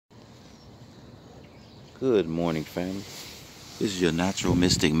Good morning, family. This is your natural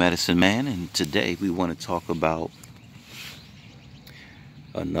mystic medicine man, and today we want to talk about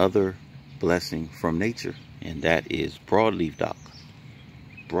another blessing from nature, and that is broadleaf dock.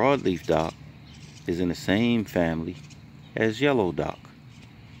 Broadleaf dock is in the same family as yellow dock,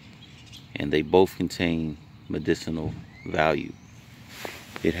 and they both contain medicinal value.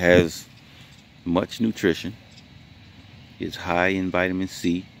 It has much nutrition. It's high in vitamin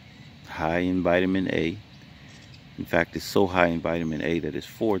C, high in vitamin A. In fact, it's so high in vitamin A that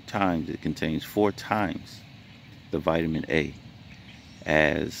it contains 4 times the vitamin A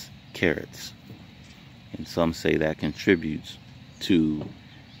as carrots. And some say that contributes to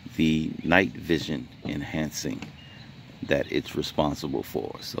the night vision enhancing that it's responsible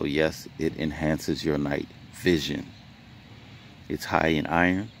for. So yes, it enhances your night vision. It's high in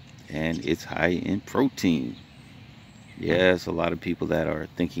iron and it's high in protein. Yes, a lot of people that are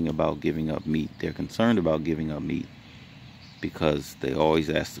thinking about giving up meat, they're concerned about giving up meat because they always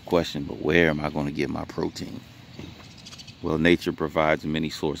ask the question, but where am I going to get my protein? Well, nature provides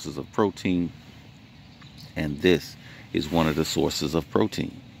many sources of protein, and this is one of the sources of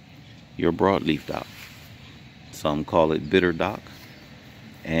protein, your broadleaf dock. Some call it bitter dock,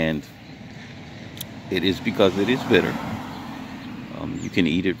 and it is because it is bitter. You can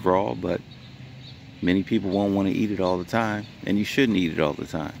eat it raw, but many people won't want to eat it all the time, and you shouldn't eat it all the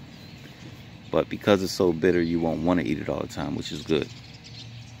time. But because it's so bitter, you won't want to eat it all the time, which is good.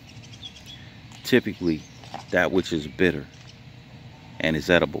 Typically, that which is bitter and is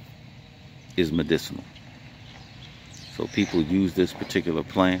edible is medicinal. So people use this particular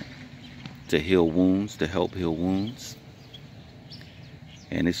plant to heal wounds, to help heal wounds.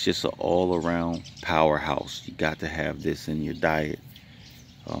 And it's just an all-around powerhouse. You got to have this in your diet.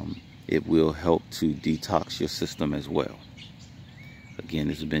 It will help to detox your system as well. Again,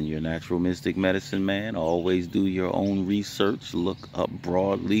 this has been your natural mystic medicine man. Always do your own research. Look up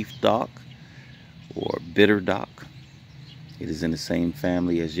broadleaf dock or bitter dock. It is in the same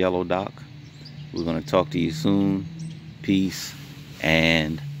family as yellow dock. We're going to talk to you soon. Peace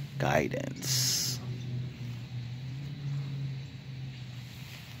and guidance.